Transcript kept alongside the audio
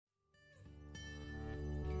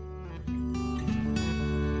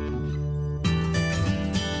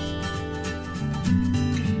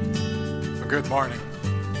Good morning.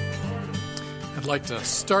 I'd like to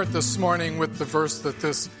start this morning with the verse that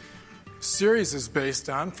this series is based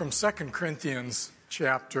on from 2 Corinthians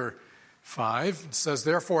chapter 5. It says,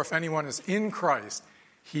 "Therefore, if anyone is in Christ,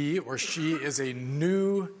 he or she is a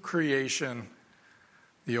new creation.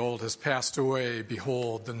 The old has passed away.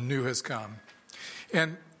 Behold, the new has come."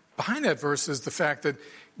 And behind that verse is the fact that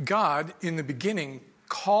God, in the beginning,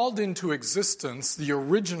 called into existence the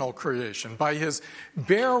original creation. By his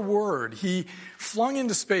bare word, he flung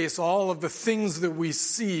into space all of the things that we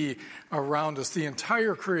see around us, the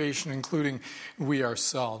entire creation, including we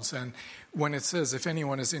ourselves. And when it says, if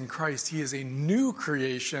anyone is in Christ, he is a new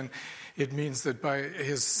creation, it means that by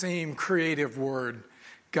his same creative word,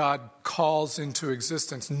 God calls into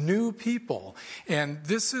existence new people. And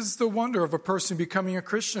this is the wonder of a person becoming a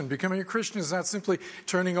Christian. Becoming a Christian is not simply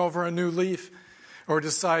turning over a new leaf or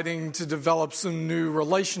deciding to develop some new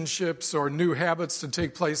relationships or new habits to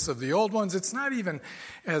take place of the old ones. It's not even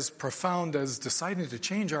as profound as deciding to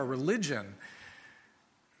change our religion.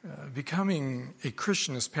 Becoming a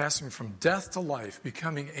Christian is passing from death to life,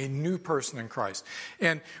 becoming a new person in Christ.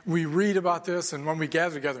 And we read about this, and when we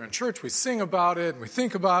gather together in church, we sing about it, and we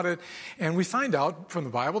think about it, and we find out from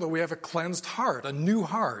the Bible that we have a cleansed heart, a new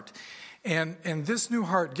heart. And this new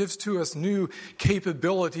heart gives to us new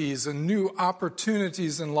capabilities and new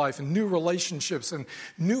opportunities in life and new relationships and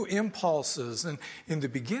new impulses. And in the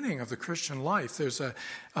beginning of the Christian life, there's a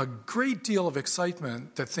great deal of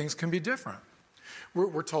excitement that things can be different.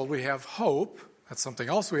 We're told we have hope. That's something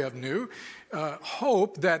else we have new.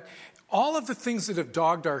 Hope that all of the things that have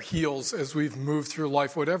dogged our heels as we've moved through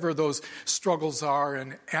life, whatever those struggles are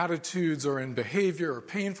in attitudes or in behavior or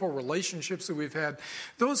painful relationships that we've had,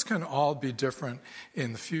 those can all be different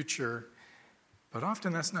in the future. But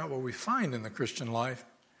often that's not what we find in the Christian life.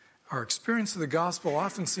 Our experience of the gospel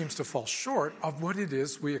often seems to fall short of what it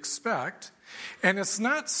is we expect. And it's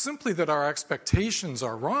not simply that our expectations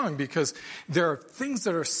are wrong, because there are things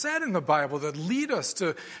that are said in the Bible that lead us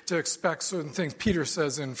to expect certain things. Peter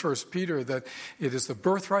says in 1 Peter that it is the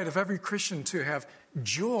birthright of every Christian to have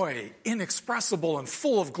joy, inexpressible and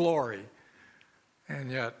full of glory.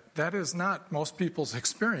 And yet, that is not most people's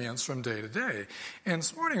experience from day to day. And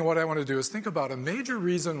this morning, what I want to do is think about a major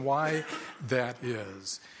reason why that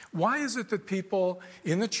is. Why is it that people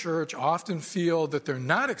in the church often feel that they're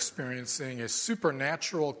not experiencing a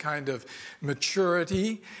supernatural kind of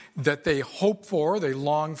maturity that they hope for, they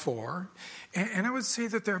long for? And I would say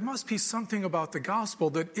that there must be something about the gospel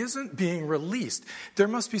that isn't being released. There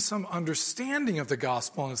must be some understanding of the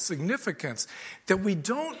gospel and its significance that we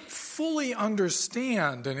don't fully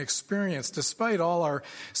understand and experience despite all our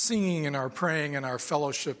singing and our praying and our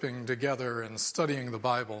fellowshipping together and studying the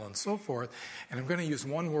Bible and so forth. And I'm going to use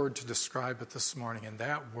one word to describe it this morning, and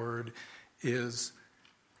that word is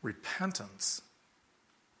repentance.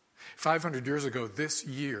 500 years ago this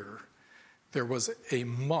year, there was a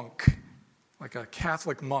monk, like a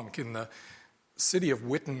Catholic monk in the city of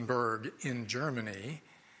Wittenberg in Germany.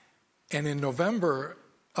 And in November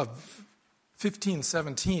of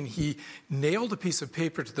 1517, he nailed a piece of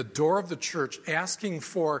paper to the door of the church asking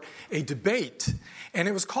for a debate. And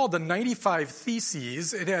it was called the 95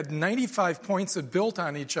 Theses. It had 95 points that built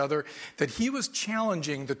on each other that he was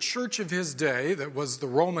challenging the church of his day, that was the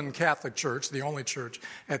Roman Catholic Church, the only church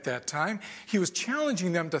at that time. He was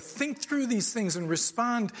challenging them to think through these things and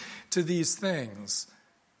respond to these things.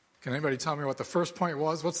 Can anybody tell me what the first point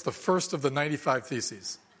was? What's the first of the 95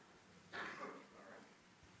 Theses?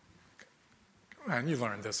 Man, you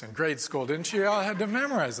learned this in grade school, didn't you? You all had to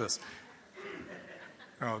memorize this.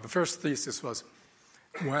 Oh, the first thesis was,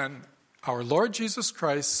 when our Lord Jesus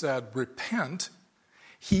Christ said, repent,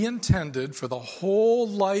 he intended for the whole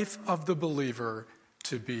life of the believer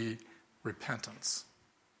to be repentance.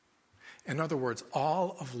 In other words,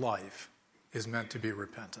 all of life is meant to be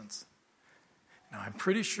repentance. Now, I'm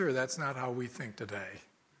pretty sure that's not how we think today.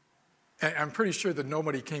 I'm pretty sure that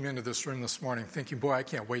nobody came into this room this morning thinking, boy, I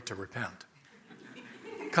can't wait to repent.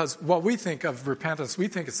 Because what we think of repentance, we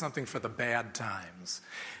think it's something for the bad times.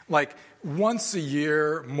 Like once a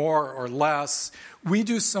year, more or less, we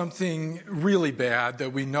do something really bad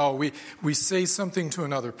that we know. We say something to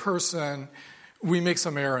another person. We make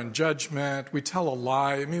some error in judgment. We tell a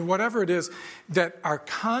lie. I mean, whatever it is that our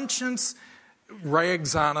conscience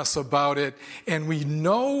rags on us about it, and we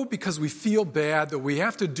know because we feel bad that we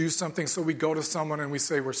have to do something, so we go to someone and we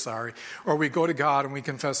say we're sorry, or we go to God and we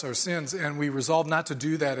confess our sins, and we resolve not to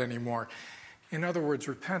do that anymore. In other words,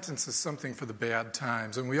 repentance is something for the bad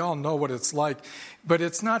times, and we all know what it's like, but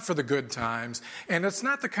it's not for the good times, and it's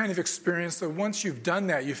not the kind of experience that once you've done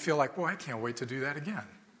that, you feel like, well, I can't wait to do that again.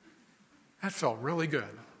 That felt really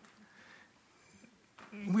good.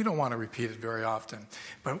 we don't want to repeat it very often.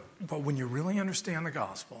 But when you really understand the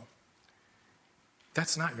gospel,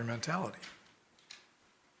 that's not your mentality.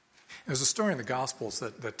 There's a story in the Gospels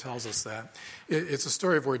that tells us that. It's a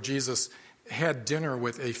story of where Jesus had dinner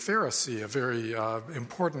with a Pharisee, a very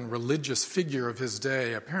important religious figure of his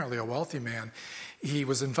day, apparently a wealthy man. He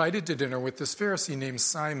was invited to dinner with this Pharisee named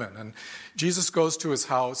Simon, and Jesus goes to his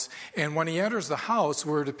house, and when he enters the house,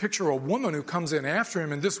 we're to picture a woman who comes in after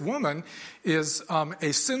him, and this woman is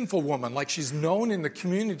a sinful woman, like she's known in the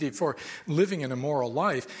community for living an immoral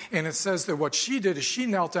life, and it says that what she did is she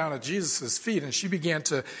knelt down at Jesus' feet, and she began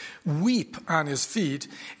to weep on his feet,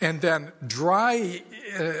 and then dry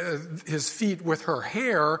his feet with her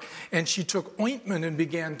hair, and she took ointment and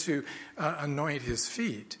began to anoint his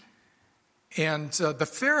feet. And the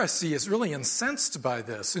Pharisee is really incensed by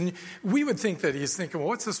this. And we would think that he's thinking, well,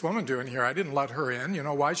 what's this woman doing here? I didn't let her in.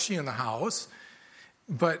 Why is she in the house?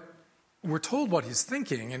 But we're told what he's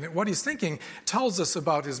thinking. And what he's thinking tells us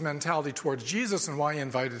about his mentality towards Jesus and why he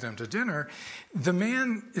invited him to dinner. The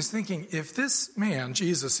man is thinking, if this man,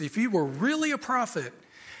 Jesus, if he were really a prophet,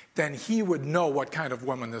 then he would know what kind of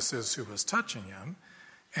woman this is who was touching him,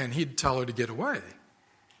 and he'd tell her to get away.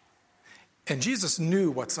 And Jesus knew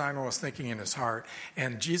what Simon was thinking in his heart.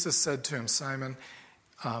 And Jesus said to him, Simon,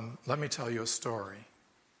 let me tell you a story.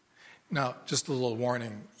 Now, just a little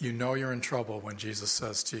warning. You know you're in trouble when Jesus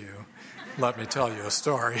says to you, let me tell you a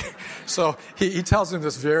story. So he tells him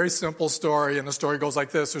this very simple story. And the story goes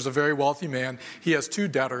like this. There's a very wealthy man. He has two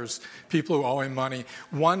debtors, people who owe him money.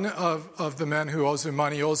 One of the men who owes him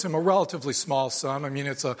money owes him a relatively small sum. I mean,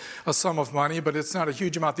 it's a sum of money, but it's not a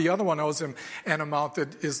huge amount. The other one owes him an amount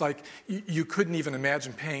that is like you couldn't even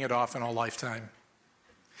imagine paying it off in a lifetime.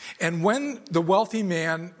 And when the wealthy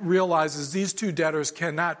man realizes these two debtors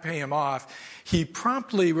cannot pay him off, he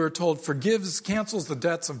promptly, we're told, cancels the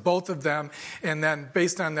debts of both of them. And then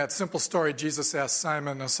based on that simple story, Jesus asks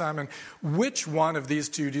Simon, now Simon, which one of these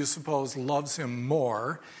two do you suppose loves him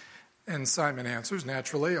more? And Simon answers,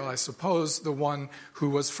 naturally, I suppose the one who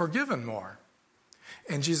was forgiven more.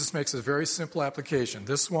 And Jesus makes a very simple application.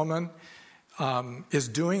 This woman is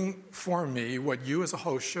doing for me what you as a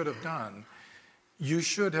host should have done. You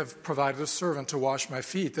should have provided a servant to wash my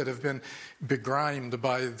feet that have been begrimed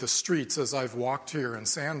by the streets as I've walked here in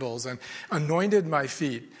sandals, and anointed my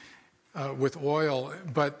feet with oil.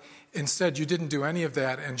 But instead, you didn't do any of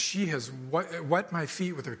that, and she has wet my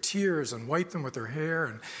feet with her tears and wiped them with her hair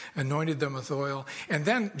and anointed them with oil. And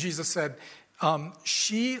then Jesus said,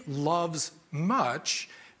 she loves much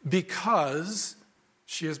because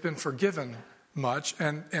she has been forgiven much,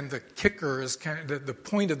 and the kicker is kind of the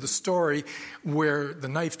point of the story where the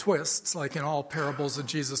knife twists, like in all parables that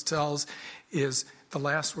Jesus tells, is the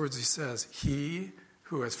last words he says, he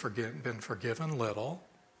who has been forgiven little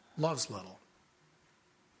loves little.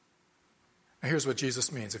 Now here's what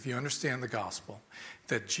Jesus means. If you understand the gospel,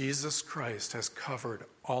 that Jesus Christ has covered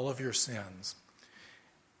all of your sins,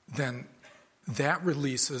 then that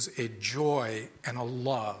releases a joy and a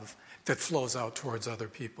love that flows out towards other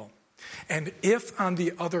people. And if, on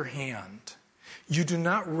the other hand, you do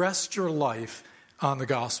not rest your life on the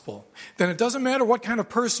gospel, then it doesn't matter what kind of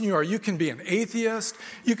person you are. You can be an atheist,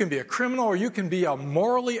 you can be a criminal, or you can be a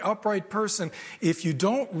morally upright person. If you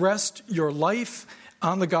don't rest your life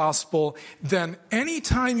on the gospel, then any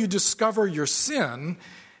time you discover your sin,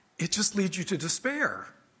 it just leads you to despair.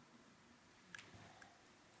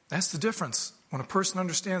 That's the difference. When a person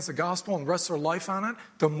understands the gospel and rests their life on it,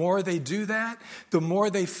 the more they do that, the more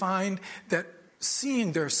they find that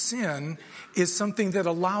seeing their sin is something that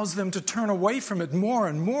allows them to turn away from it more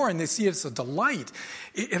and more, and they see it as a delight.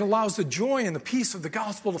 It allows the joy and the peace of the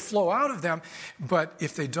gospel to flow out of them. But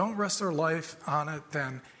if they don't rest their life on it,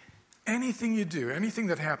 then anything you do, anything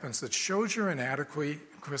that happens that shows your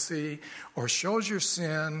inadequacy or shows your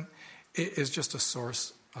sin is just a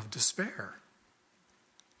source of despair.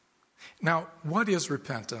 Now, what is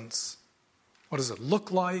repentance? What does it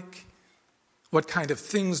look like? What kind of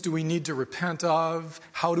things do we need to repent of?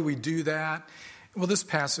 How do we do that? Well, this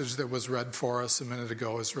passage that was read for us a minute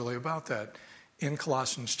ago is really about that. In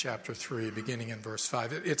Colossians chapter 3, beginning in verse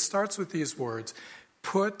 5, it starts with these words,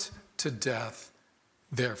 put to death,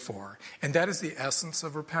 therefore. And that is the essence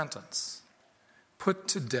of repentance. Put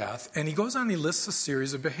to death. And he goes on, he lists a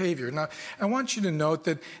series of behavior. Now, I want you to note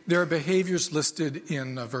that there are behaviors listed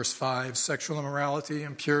in verse 5, sexual immorality,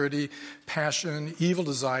 impurity, passion, evil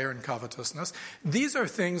desire, and covetousness. These are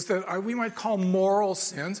things that we might call moral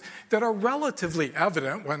sins that are relatively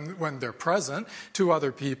evident when they're present to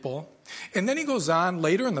other people. And then he goes on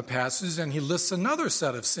later in the passage and he lists another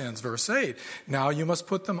set of sins. Verse 8, now you must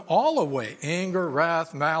put them all away: anger,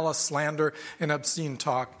 wrath, malice, slander, and obscene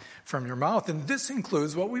talk from your mouth. And this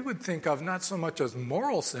includes what we would think of not so much as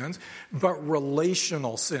moral sins, but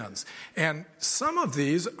relational sins. And some of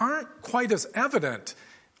these aren't quite as evident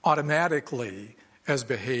automatically as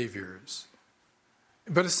behaviors.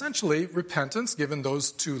 But essentially, repentance, given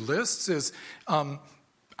those two lists, is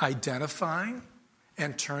identifying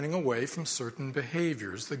and turning away from certain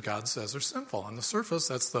behaviors that God says are sinful. On the surface,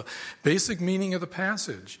 that's the basic meaning of the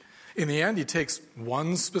passage. In the end, he takes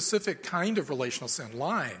one specific kind of relational sin,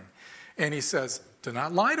 lying, and he says, do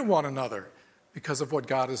not lie to one another because of what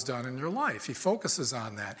God has done in your life. He focuses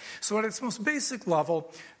on that. So at its most basic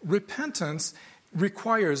level, repentance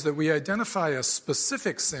requires that we identify a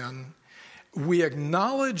specific sin. We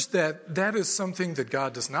acknowledge that that is something that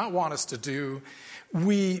God does not want us to do.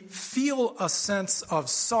 We feel a sense of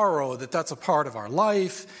sorrow that that's a part of our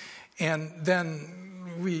life, and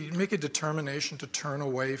then we make a determination to turn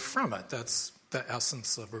away from it. That's the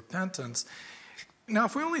essence of repentance. Now,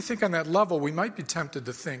 if we only think on that level, we might be tempted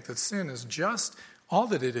to think that sin is just, all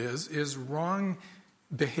that it is wrong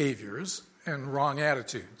behaviors and wrong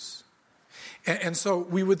attitudes. And so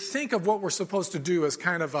we would think of what we're supposed to do as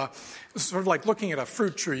kind of a, sort of like looking at a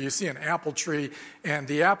fruit tree. You see an apple tree, and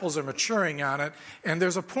the apples are maturing on it. And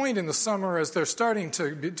there's a point in the summer as they're starting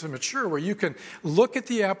to mature where you can look at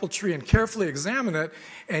the apple tree and carefully examine it,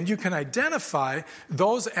 and you can identify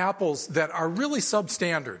those apples that are really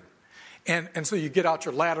substandard. And so you get out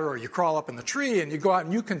your ladder or you crawl up in the tree and you go out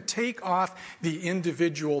and you can take off the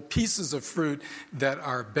individual pieces of fruit that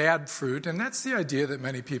are bad fruit. And that's the idea that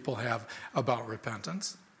many people have about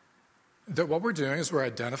repentance. That what we're doing is we're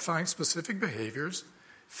identifying specific behaviors,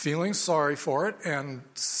 feeling sorry for it, and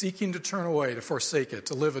seeking to turn away, to forsake it,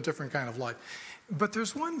 to live a different kind of life. But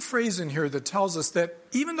there's one phrase in here that tells us that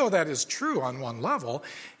even though that is true on one level,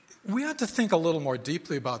 we have to think a little more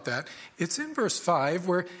deeply about that. It's in verse 5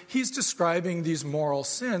 where he's describing these moral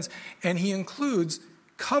sins, and he includes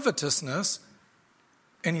covetousness,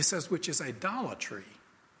 and he says, which is idolatry.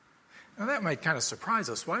 Now that might kind of surprise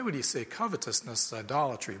us. Why would he say covetousness is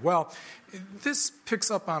idolatry? Well, this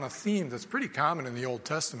picks up on a theme that's pretty common in the Old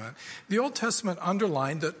Testament. The Old Testament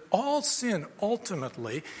underlined that all sin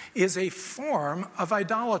ultimately is a form of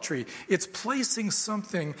idolatry. It's placing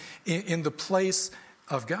something in the place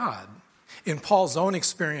of God. In Paul's own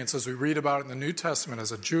experience, as we read about it in the New Testament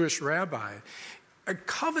as a Jewish rabbi,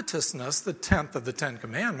 covetousness, the 10th of the 10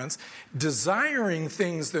 Commandments, desiring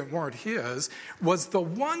things that weren't his, was the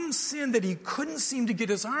one sin that he couldn't seem to get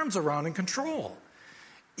his arms around and control.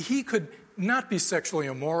 He could not be sexually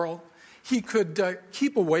immoral. He could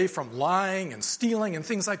keep away from lying and stealing and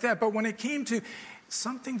things like that. But when it came to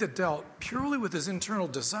something that dealt purely with his internal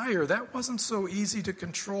desire, that wasn't so easy to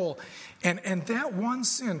control. And that one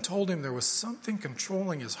sin told him there was something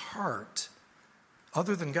controlling his heart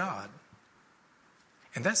other than God.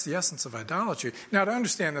 And that's the essence of idolatry. Now, to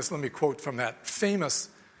understand this, let me quote from that famous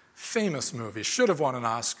movie, should have won an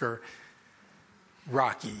Oscar,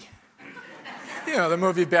 Rocky. You know, the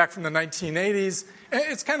movie back from the 1980s.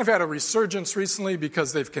 It's kind of had a resurgence recently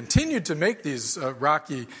because they've continued to make these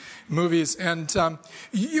Rocky movies. And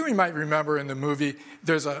you might remember in the movie,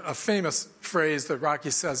 there's a famous phrase that Rocky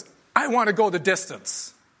says, I want to go the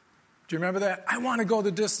distance. Do you remember that? I want to go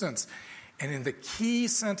the distance. And in the key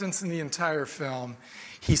sentence in the entire film,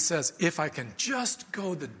 he says, if I can just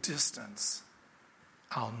go the distance,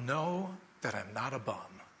 I'll know that I'm not a bum.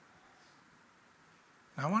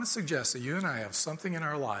 Now, I want to suggest that you and I have something in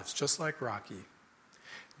our lives, just like Rocky,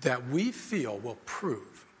 that we feel will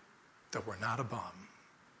prove that we're not a bum.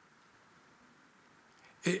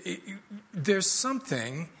 There's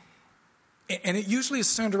something, and it usually is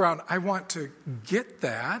centered around, I want to get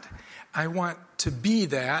that, I want to be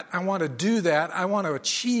that, I want to do that, I want to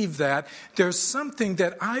achieve that. There's something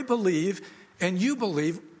that I believe and you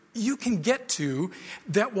believe you can get to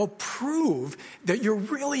that will prove that you're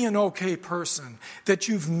really an okay person, that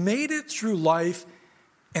you've made it through life.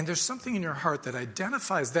 And there's something in your heart that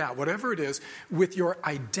identifies that, whatever it is, with your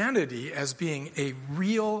identity as being a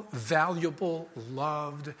real, valuable,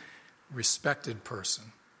 loved, respected person.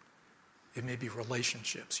 It may be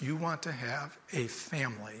relationships. You want to have a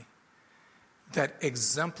family that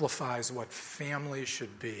exemplifies what family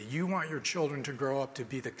should be. You want your children to grow up to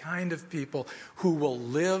be the kind of people who will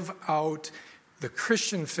live out the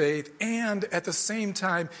Christian faith and at the same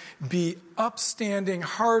time be upstanding,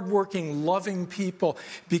 hardworking, loving people.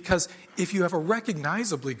 Because if you have a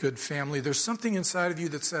recognizably good family, there's something inside of you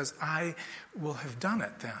that says, I will have done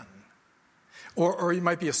it then. Or you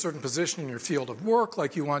might be a certain position in your field of work,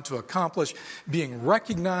 like you want to accomplish being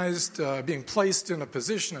recognized, being placed in a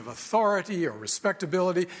position of authority or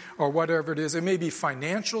respectability or whatever it is. It may be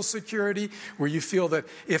financial security, where you feel that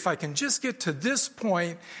if I can just get to this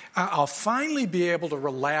point, I'll finally be able to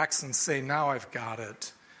relax and say, now I've got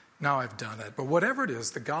it. Now I've done it. But whatever it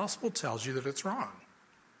is, the gospel tells you that it's wrong.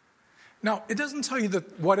 Now, it doesn't tell you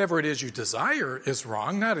that whatever it is you desire is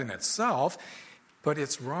wrong, not in itself. But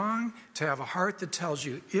it's wrong to have a heart that tells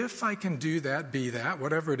you, if I can do that, be that,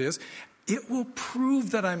 whatever it is, it will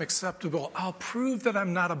prove that I'm acceptable. I'll prove that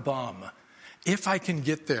I'm not a bum if I can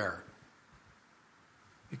get there.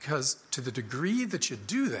 Because to the degree that you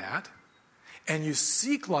do that, and you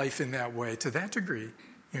seek life in that way, to that degree,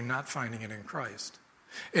 you're not finding it in Christ.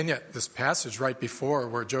 And yet, this passage right before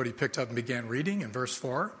where Jody picked up and began reading in verse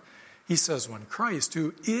 4, he says, when Christ,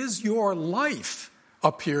 who is your life,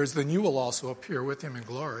 appears, then you will also appear with him in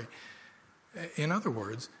glory. In other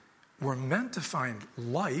words, we're meant to find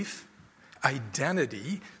life,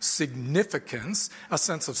 identity, significance, a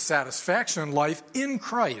sense of satisfaction in life in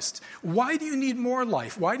Christ. Why do you need more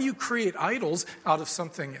life? Why do you create idols out of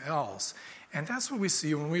something else? And that's what we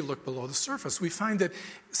see when we look below the surface. We find that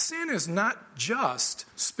sin is not just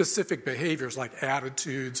specific behaviors like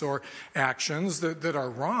attitudes or actions that are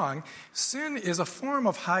wrong. Sin is a form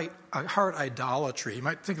of heart idolatry. You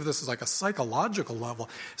might think of this as like a psychological level.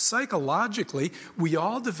 Psychologically, we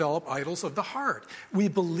all develop idols of the heart. We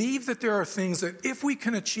believe that there are things that if we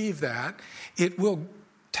can achieve that, it will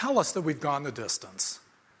tell us that we've gone the distance.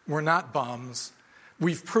 We're not bums.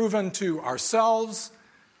 We've proven to ourselves,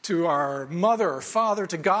 to our mother or father,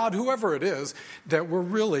 to God, whoever it is, that we're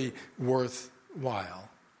really worthwhile.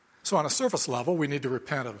 So on a surface level, we need to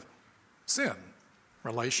repent of sin,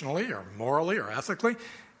 relationally or morally or ethically.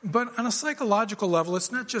 But on a psychological level,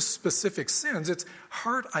 it's not just specific sins, it's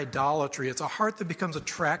heart idolatry. It's a heart that becomes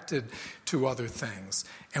attracted to other things.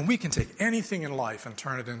 And we can take anything in life and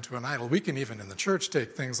turn it into an idol. We can even in the church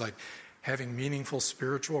take things like having meaningful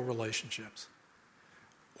spiritual relationships,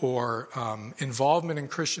 or involvement in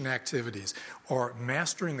Christian activities, or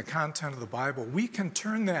mastering the content of the Bible. We can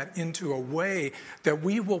turn that into a way that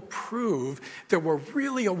we will prove that we're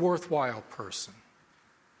really a worthwhile person.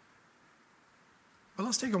 But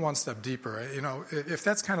let's take it one step deeper. You know, if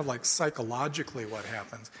that's kind of like psychologically what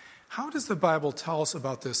happens, how does the Bible tell us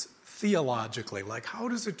about this theologically? Like, how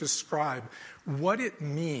does it describe what it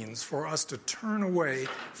means for us to turn away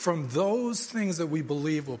from those things that we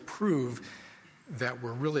believe will prove that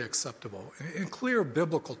we're really acceptable? In clear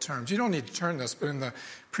biblical terms, you don't need to turn this, but in the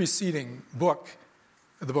preceding book,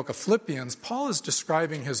 the book of Philippians, Paul is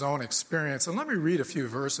describing his own experience. And let me read a few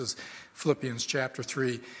verses, Philippians chapter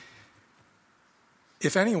 3.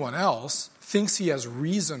 If anyone else thinks he has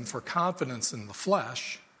reason for confidence in the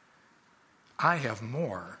flesh, I have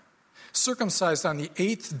more. Circumcised on the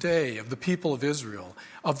 8th day of the people of Israel,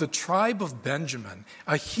 of the tribe of Benjamin,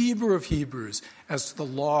 a Hebrew of Hebrews, as to the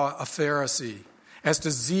law, a Pharisee, as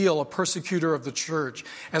to zeal, a persecutor of the church,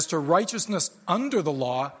 as to righteousness under the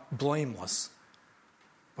law, blameless.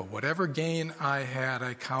 But whatever gain I had,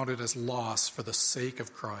 I counted as loss for the sake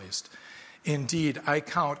of Christ. Indeed, I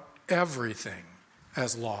count everything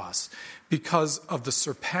as loss because of the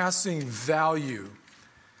surpassing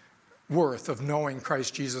worth of knowing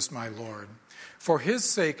Christ Jesus my Lord. For his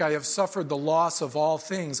sake I have suffered the loss of all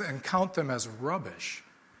things and count them as rubbish,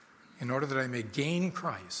 in order that I may gain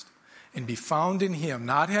Christ and be found in him,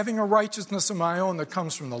 not having a righteousness of my own that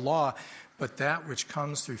comes from the law, but that which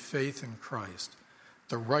comes through faith in Christ,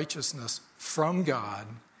 the righteousness from God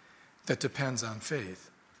that depends on faith.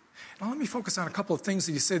 Now let me focus on a couple of things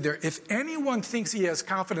that he said there. If anyone thinks he has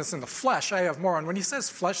confidence in the flesh, I have more. And when he says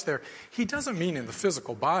flesh there, he doesn't mean in the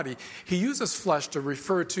physical body. He uses flesh to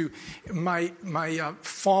refer to my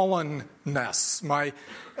fallenness, my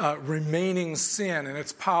remaining sin and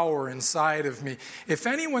its power inside of me. If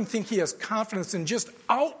anyone thinks he has confidence in just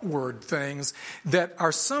outward things that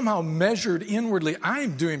are somehow measured inwardly,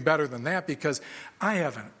 I'm doing better than that because I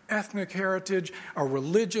have an ethnic heritage, a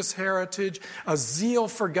religious heritage, a zeal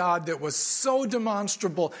for God that was so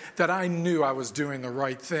demonstrable that I knew I was doing the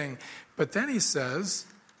right thing. But then he says,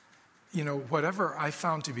 whatever I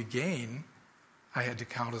found to be gain, I had to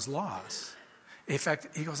count as loss. In fact,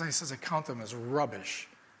 he says, I count them as rubbish.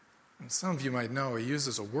 And some of you might know he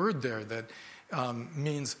uses a word there that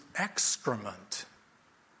means excrement.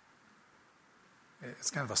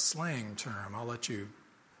 It's kind of a slang term. I'll let you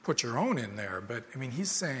put your own in there. But, he's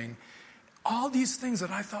saying, all these things that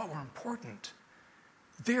I thought were important,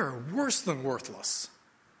 they're worse than worthless.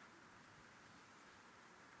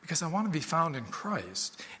 Because I want to be found in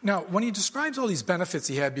Christ. Now, when he describes all these benefits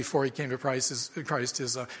he had before he came to Christ,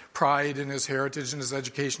 his pride and his heritage and his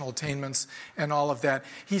educational attainments and all of that,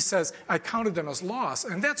 he says, I counted them as loss.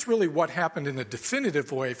 And that's really what happened in a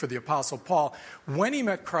definitive way for the Apostle Paul when he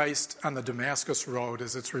met Christ on the Damascus Road,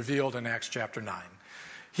 as it's revealed in Acts chapter 9.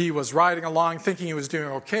 He was riding along thinking he was doing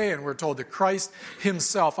okay, and we're told that Christ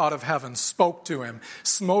himself out of heaven spoke to him,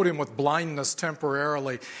 smote him with blindness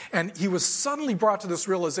temporarily, and he was suddenly brought to this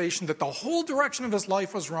realization that the whole direction of his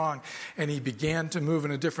life was wrong, and he began to move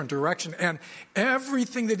in a different direction, and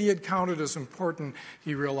everything that he had counted as important,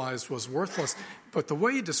 he realized was worthless. But the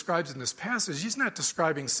way he describes in this passage, he's not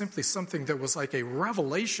describing simply something that was like a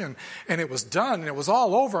revelation, and it was done, and it was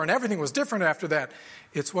all over, and everything was different after that.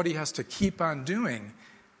 It's what he has to keep on doing.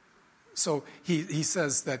 So he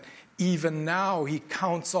says that even now he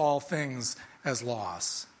counts all things as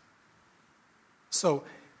loss. So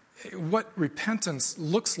what repentance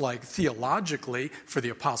looks like theologically for the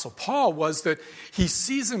Apostle Paul was that he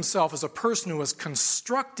sees himself as a person who was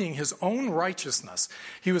constructing his own righteousness.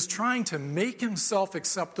 He was trying to make himself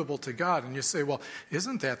acceptable to God. And you say, well,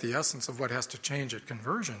 isn't that the essence of what has to change at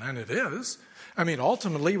conversion? And it is. I mean,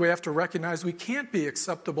 ultimately, we have to recognize we can't be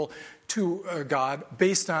acceptable to God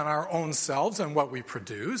based on our own selves and what we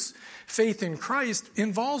produce. Faith in Christ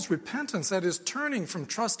involves repentance, that is, turning from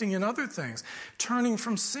trusting in other things, turning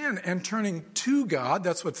from sin and turning to God.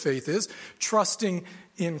 That's what faith is, trusting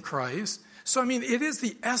in Christ. So, I mean, it is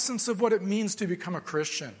the essence of what it means to become a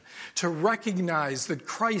Christian, to recognize that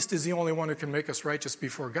Christ is the only one who can make us righteous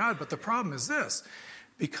before God. But the problem is this: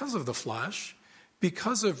 because of the flesh,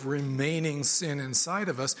 because of remaining sin inside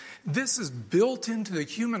of us, this is built into the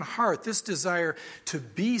human heart, this desire to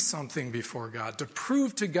be something before God, to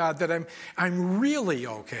prove to God that I'm really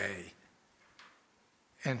okay.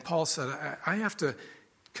 And Paul said, I have to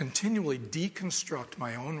continually deconstruct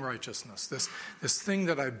my own righteousness, this thing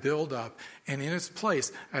that I build up, and in its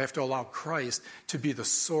place, I have to allow Christ to be the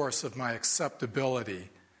source of my acceptability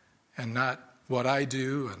and not what I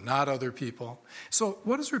do and not other people. So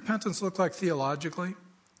what does repentance look like theologically?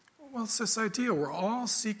 Well, it's this idea we're all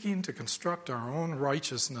seeking to construct our own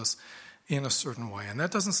righteousness in a certain way. And that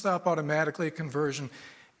doesn't stop automatically at conversion.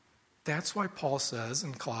 That's why Paul says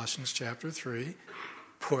in Colossians chapter 3,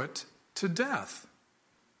 put to death.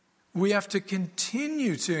 We have to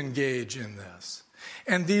continue to engage in this.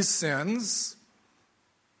 And these sins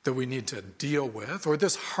that we need to deal with, or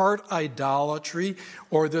this heart idolatry,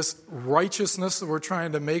 or this righteousness that we're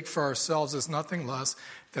trying to make for ourselves, is nothing less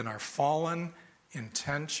than our fallen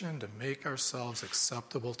intention to make ourselves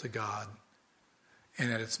acceptable to God.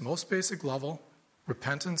 And at its most basic level,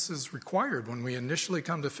 repentance is required when we initially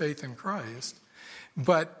come to faith in Christ.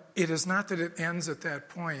 But it is not that it ends at that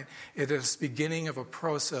point. It is the beginning of a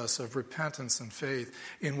process of repentance and faith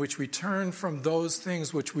in which we turn from those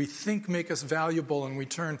things which we think make us valuable and we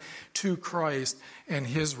turn to Christ and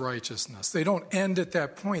his righteousness. They don't end at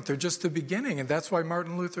that point. They're just the beginning. And that's why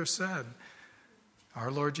Martin Luther said,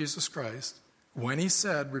 our Lord Jesus Christ, when he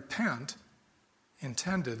said repent,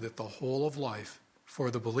 intended that the whole of life for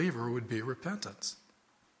the believer would be repentance.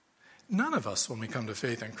 None of us, when we come to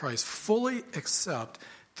faith in Christ, fully accept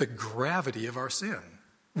the gravity of our sin.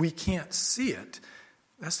 We can't see it.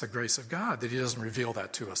 That's the grace of God, that he doesn't reveal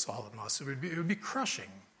that to us all at once. It would be crushing.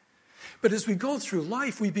 But as we go through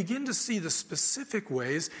life, we begin to see the specific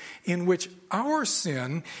ways in which our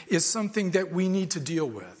sin is something that we need to deal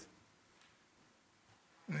with.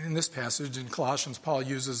 In this passage in Colossians, Paul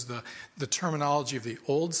uses the terminology of the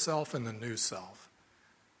old self and the new self.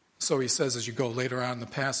 So he says, as you go later on in the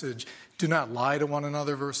passage, do not lie to one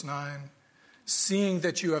another, verse 9. Seeing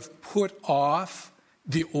that you have put off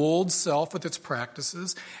the old self with its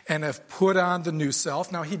practices and have put on the new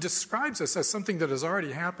self. Now, he describes this as something that has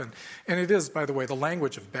already happened. And it is, by the way, the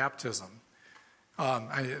language of baptism.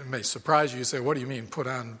 It may surprise you. You say, what do you mean put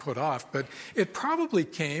on, put off? But it probably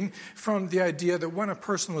came from the idea that when a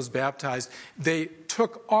person was baptized, they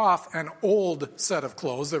took off an old set of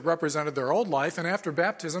clothes that represented their old life, and after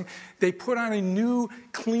baptism, they put on a new,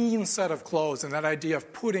 clean set of clothes, and that idea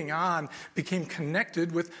of putting on became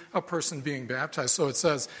connected with a person being baptized. So it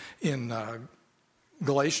says in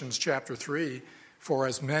Galatians chapter 3, for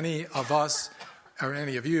as many of us, or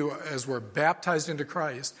any of you, as were baptized into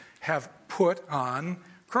Christ, have put on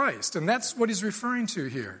Christ. And that's what he's referring to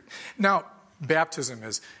here. Now, baptism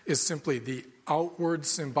is simply the outward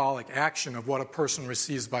symbolic action of what a person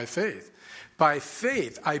receives by faith. By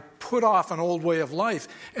faith, I put off an old way of life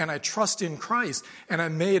and I trust in Christ and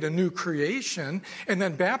I'm made a new creation. And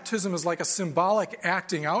then baptism is like a symbolic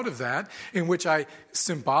acting out of that, in which I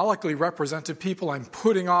symbolically represent to people I'm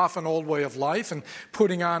putting off an old way of life and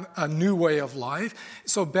putting on a new way of life.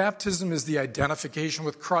 So baptism is the identification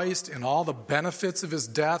with Christ and all the benefits of his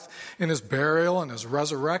death and his burial and his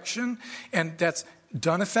resurrection. And that's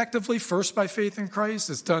done effectively first by faith in Christ.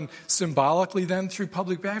 It's done symbolically then through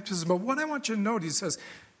public baptism. But what I want you to note, he says,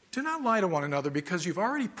 do not lie to one another because you've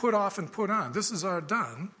already put off and put on. This is our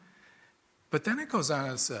done. But then it goes on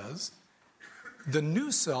and says, the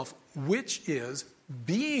new self, which is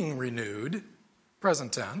being renewed,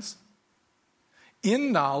 present tense,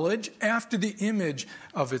 in knowledge after the image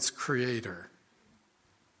of its creator.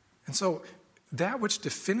 And so that which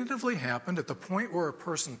definitively happened at the point where a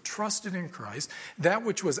person trusted in Christ, that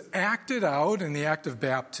which was acted out in the act of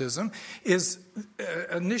baptism,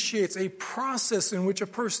 initiates a process in which a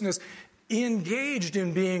person is engaged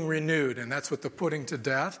in being renewed. And that's what the putting to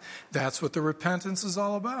death, that's what the repentance is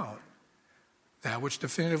all about. That which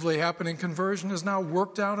definitively happened in conversion is now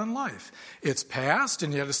worked out in life. It's past,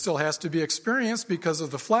 and yet it still has to be experienced because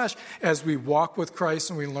of the flesh as we walk with Christ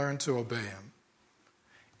and we learn to obey him.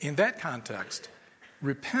 In that context,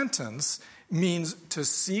 repentance means to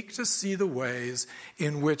seek to see the ways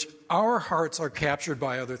in which our hearts are captured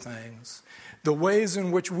by other things, the ways in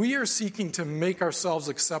which we are seeking to make ourselves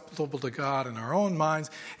acceptable to God in our own minds,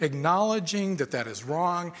 acknowledging that that is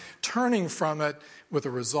wrong, turning from it with a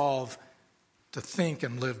resolve to think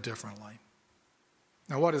and live differently.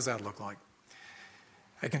 Now, what does that look like?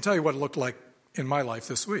 I can tell you what it looked like in my life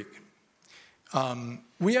this week.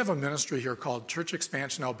 We have a ministry here called Church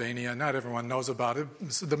Expansion Albania. Not everyone knows about it.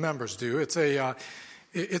 The members do. It's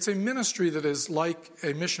a ministry that is like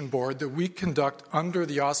a mission board that we conduct under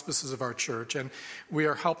the auspices of our church, and we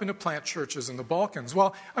are helping to plant churches in the Balkans.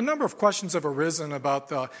 Well, a number of questions have arisen about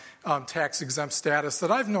the tax-exempt status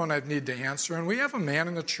that I've known I'd need to answer, and we have a man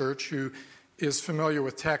in the church who is familiar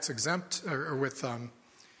with tax-exempt or with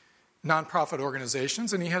nonprofit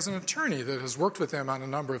organizations, and he has an attorney that has worked with him on a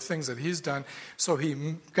number of things that he's done. So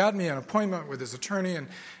he got me an appointment with his attorney,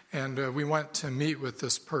 and we went to meet with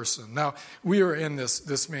this person. Now, we were in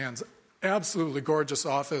this man's absolutely gorgeous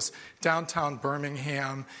office, downtown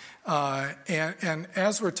Birmingham, and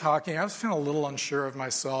as we're talking, I was feeling a little unsure of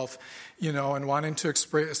myself, and wanting to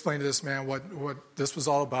explain to this man what this was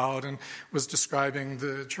all about, and was describing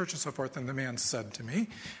the church and so forth, and the man said to me,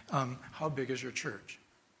 how big is your church?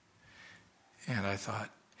 And I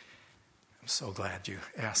thought, I'm so glad you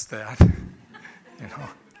asked that,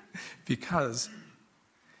 because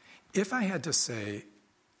if I had to say,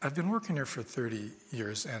 I've been working here for 30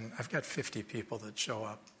 years and I've got 50 people that show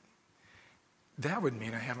up, that would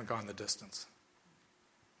mean I haven't gone the distance.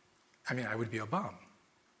 I mean, I would be a bum.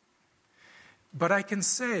 But I can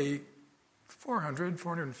say 400,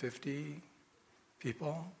 450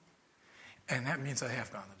 people, and that means I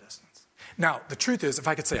have gone the distance. Now, the truth is, if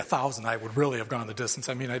I could say 1,000, I would really have gone the distance.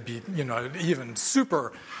 I mean, I'd be, even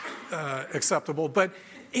super acceptable. But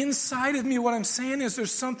inside of me, what I'm saying is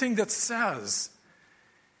there's something that says,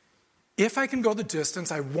 if I can go the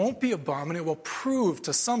distance, I won't be a bum, and it will prove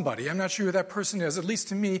to somebody, I'm not sure who that person is, at least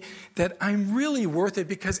to me, that I'm really worth it,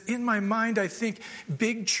 because in my mind, I think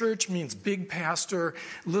big church means big pastor,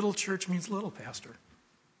 little church means little pastor.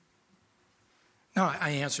 Now, I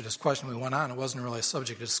answered his question. We went on. It wasn't really a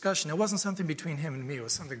subject of discussion. It wasn't something between him and me. It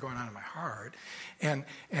was something going on in my heart. And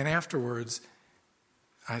afterwards,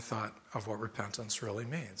 I thought of what repentance really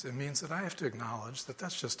means. It means that I have to acknowledge that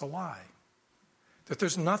that's just a lie. That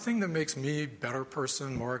there's nothing that makes me a better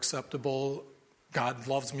person, more acceptable, God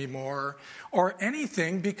loves me more, or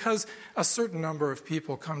anything, because a certain number of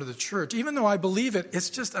people come to the church. Even though I believe it, it's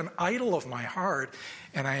just an idol of my heart,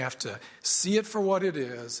 and I have to see it for what it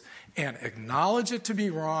is and acknowledge it to be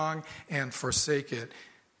wrong and forsake it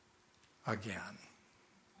again.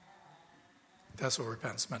 That's what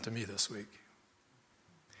repentance meant to me this week.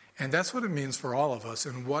 And that's what it means for all of us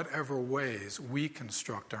in whatever ways we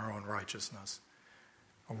construct our own righteousness,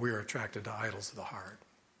 or we are attracted to idols of the heart.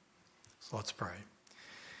 So let's pray.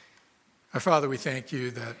 Our Father, we thank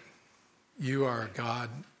you that you are a God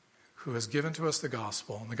who has given to us the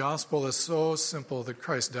gospel. And the gospel is so simple that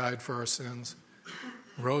Christ died for our sins,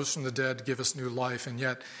 rose from the dead to give us new life, and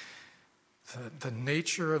yet the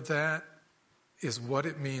nature of that is what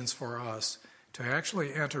it means for us to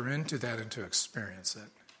actually enter into that and to experience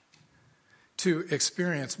it. To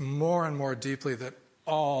experience more and more deeply that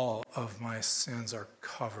all of my sins are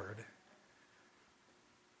covered,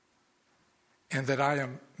 and that I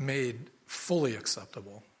am made fully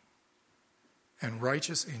acceptable and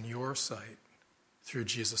righteous in your sight through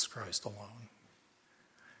Jesus Christ alone.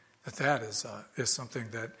 That is something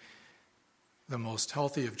that the most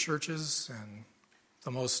healthy of churches and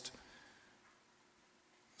the most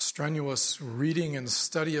strenuous reading and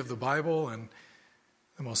study of the Bible and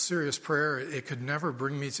the most serious prayer, it could never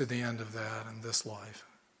bring me to the end of that in this life.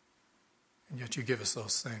 And yet you give us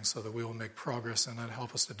those things so that we will make progress in it.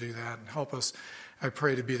 Help us to do that, and help us, I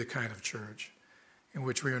pray, to be the kind of church in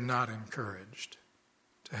which we are not encouraged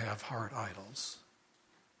to have heart idols,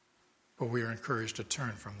 but we are encouraged to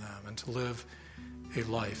turn from them and to live a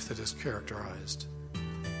life that is characterized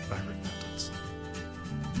by repentance.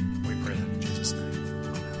 We pray that in Jesus' name.